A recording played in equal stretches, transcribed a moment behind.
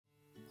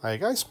Hi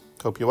guys,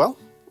 hope you're well.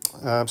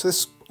 So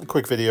this is a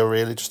quick video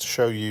really just to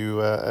show you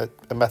a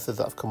method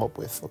that I've come up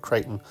with for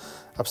creating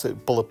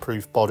absolute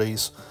bulletproof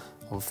bodies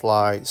on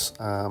flies.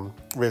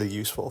 Really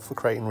useful for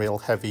creating real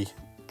heavy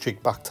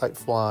jig back type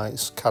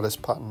flies, caddis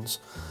patterns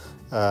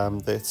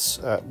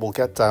that will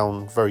get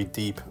down very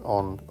deep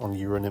on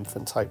Euro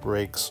infant type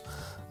rigs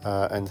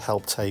and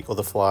help take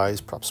other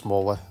flies, perhaps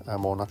smaller,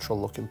 more natural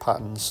looking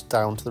patterns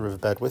down to the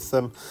riverbed with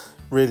them.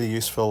 Really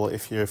useful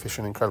if you're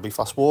fishing incredibly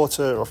fast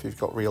water or if you've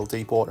got real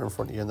deep water in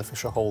front of you and the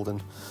fish are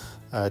holding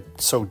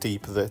so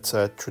deep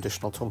that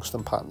traditional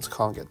tungsten patterns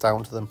can't get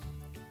down to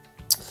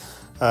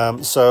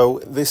them. So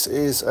this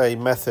is a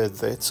method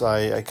that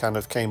I kind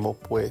of came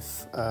up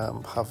with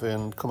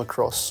having come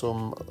across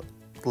some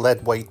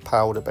lead weight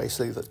powder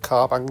basically that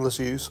carp anglers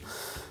use.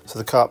 So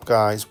the carp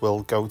guys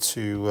will go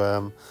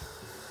to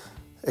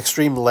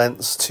extreme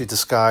lengths to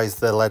disguise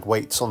their lead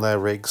weights on their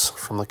rigs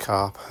from the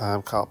carp,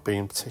 carp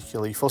being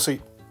particularly fussy.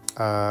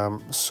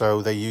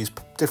 So they use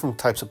different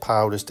types of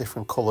powders,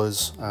 different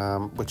colours,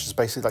 which is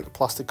basically like a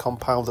plastic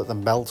compound that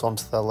then melts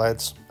onto their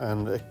leads,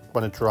 and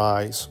when it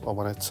dries or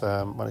when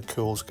it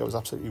cools, it goes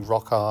absolutely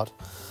rock hard.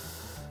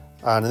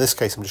 And in this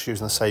case, I'm just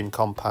using the same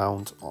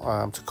compound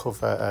to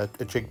cover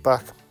a jig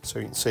back. So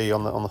you can see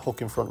on the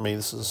hook in front of me,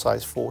 this is a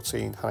size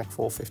 14 Hanek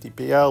 450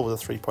 BL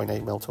with a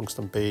 3.8mm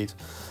tungsten bead.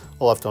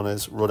 All I've done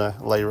is run a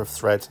layer of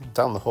thread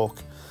down the hook,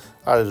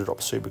 added a drop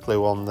of super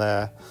glue on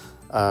there,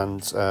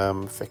 and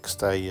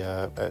fixed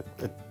a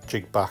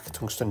jig back,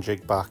 tungsten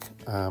jig back,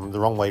 the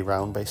wrong way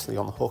round basically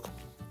on the hook.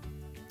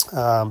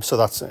 So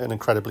that's an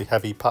incredibly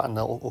heavy pattern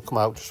that will come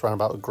out just around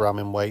about 1 gram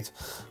in weight,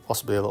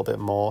 possibly a little bit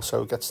more,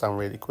 so it gets down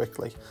really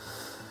quickly.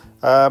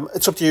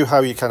 It's up to you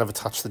how you kind of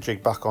attach the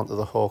jig back onto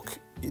the hook.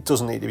 It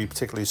doesn't need to be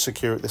particularly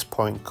secure at this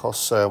point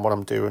because what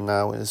I'm doing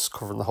now is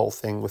covering the whole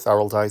thing with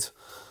araldite,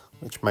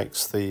 which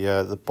makes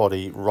the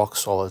body rock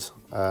solid,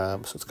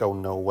 so it's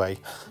going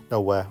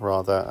nowhere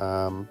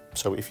rather.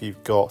 So if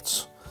you've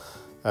got,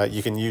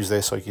 you can use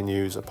this or you can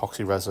use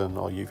epoxy resin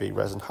or UV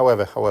resin,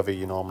 however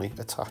you normally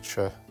attach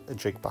a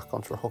jig back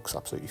onto a hook's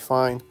absolutely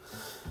fine.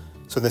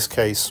 So in this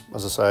case,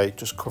 as I say,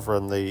 just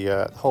covering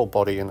the whole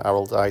body in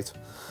araldite.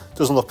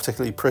 Doesn't look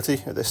particularly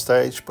pretty at this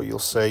stage, but you'll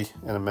see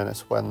in a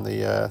minute when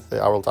the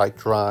araldite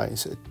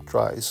dries. It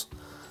dries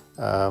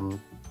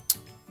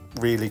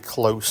really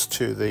close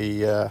to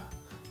the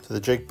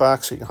jig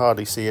back, so you can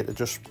hardly see it. It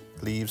just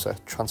leaves a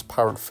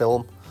transparent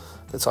film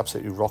that's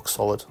absolutely rock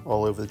solid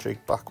all over the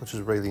jig back, which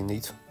is really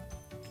neat.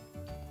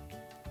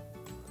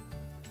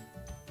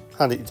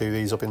 Handy to do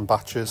these up in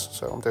batches,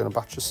 so I'm doing a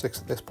batch of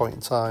 6 at this point in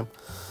time,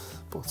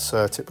 but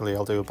typically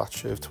I'll do a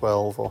batch of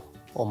 12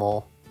 or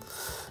more.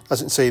 As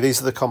you can see, these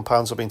are the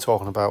compounds I've been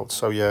talking about.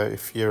 So yeah,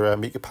 if your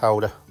mica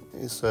powder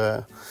is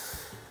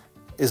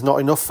not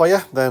enough for you,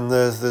 then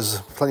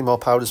there's plenty more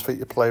powders for you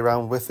to play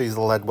around with. These are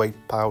the lead weight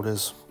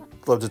powders.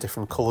 Loads of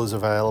different colours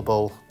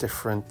available,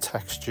 different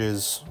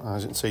textures.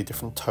 As you can see,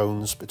 different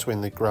tones between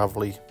the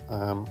gravelly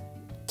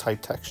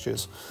type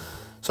textures.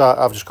 So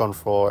I've just gone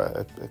for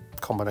a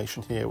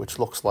combination here, which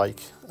looks like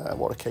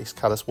what a Cased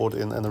Caddis would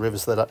in the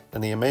rivers that are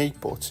near me,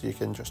 but you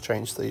can just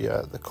change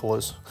the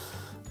colours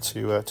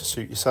to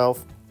suit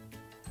yourself.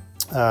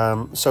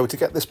 So to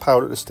get this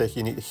powder to stick,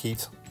 you need to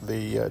heat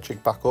the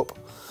jig back up.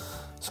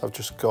 So I've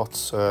just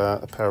got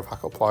a pair of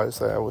hackle pliers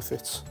there with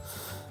it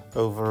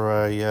over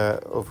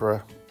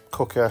a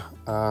cooker,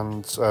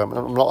 and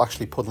I'm not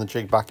actually putting the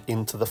jig back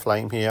into the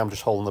flame here. I'm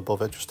just holding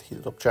above it just to heat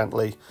it up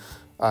gently.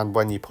 And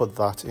when you put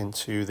that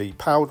into the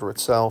powder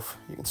itself,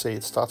 you can see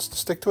it starts to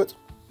stick to it.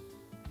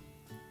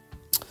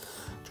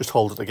 Just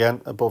hold it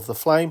again above the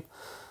flame,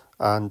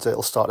 and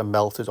it'll start to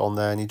melt it on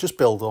there, and you just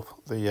build up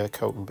the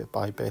coating bit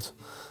by bit.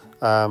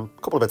 A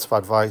couple of bits of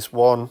advice.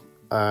 One,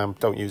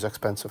 don't use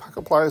expensive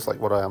hackle pliers like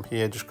what I am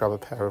here. Just grab a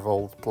pair of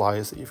old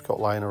pliers that you've got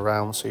lying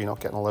around so you're not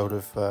getting a load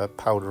of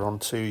powder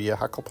onto your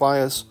hackle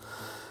pliers.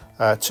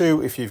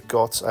 Two, if you've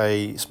got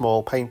a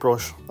small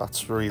paintbrush,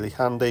 that's really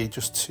handy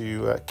just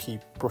to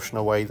keep brushing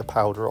away the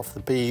powder off the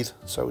bead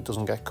so it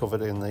doesn't get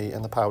covered in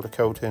the powder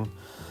coating.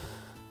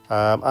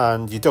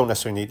 And you don't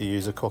necessarily need to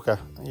use a cooker.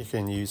 You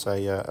can use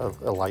a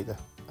lighter.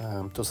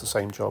 Does the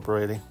same job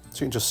really. So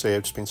you can just see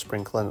I've just been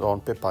sprinkling it on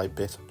bit by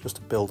bit just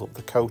to build up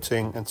the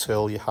coating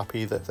until you're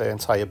happy that the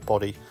entire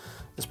body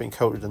has been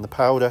coated in the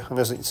powder. And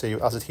as you can see,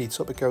 as it heats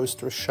up, it goes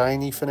to a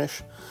shiny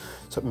finish,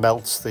 so it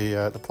melts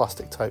the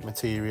plastic type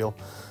material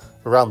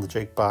around the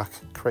jig back,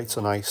 creates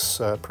a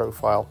nice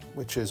profile,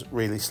 which is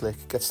really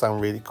slick, gets down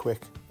really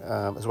quick,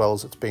 as well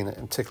as it's being a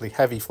particularly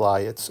heavy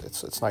fly.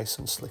 It's nice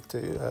and slick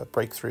to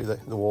break through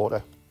the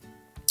water.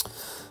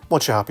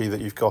 Once you're happy that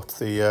you've got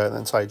the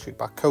entire jig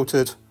back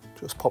coated,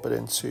 just pop it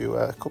into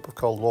a cup of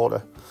cold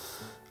water,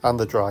 and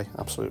they're dry,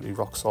 absolutely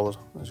rock solid,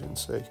 as you can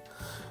see.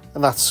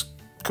 And that's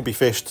could be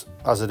fished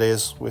as it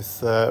is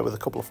with a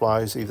couple of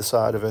flies either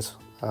side of it.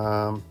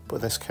 But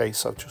in this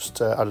case, I've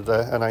just added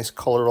a nice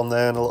collar on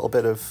there and a little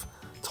bit of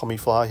Tommy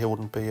fly. It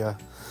wouldn't be a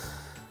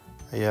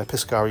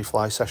Piscari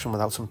fly session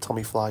without some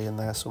Tommy fly in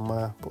there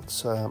somewhere.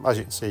 But as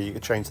you can see, you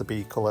can change the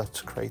bead colour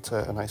to create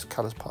a nice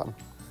caddis pattern.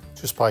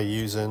 just by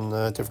using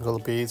different colour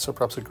beads, so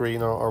perhaps a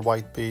green or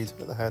white bead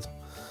at the head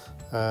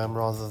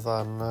rather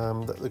than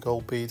the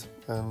gold bead.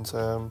 And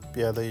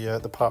yeah,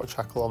 the pouch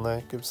hackle on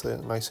there gives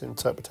a nice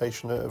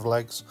interpretation of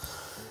legs.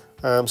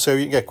 So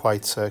you can get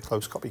quite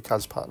close copy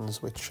Caddis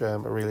patterns, which are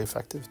really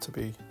effective to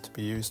be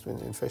used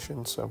in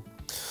fishing. So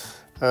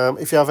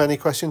if you have any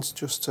questions,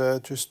 just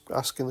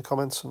ask in the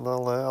comments and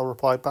I'll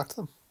reply back to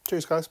them.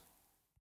 Cheers, guys.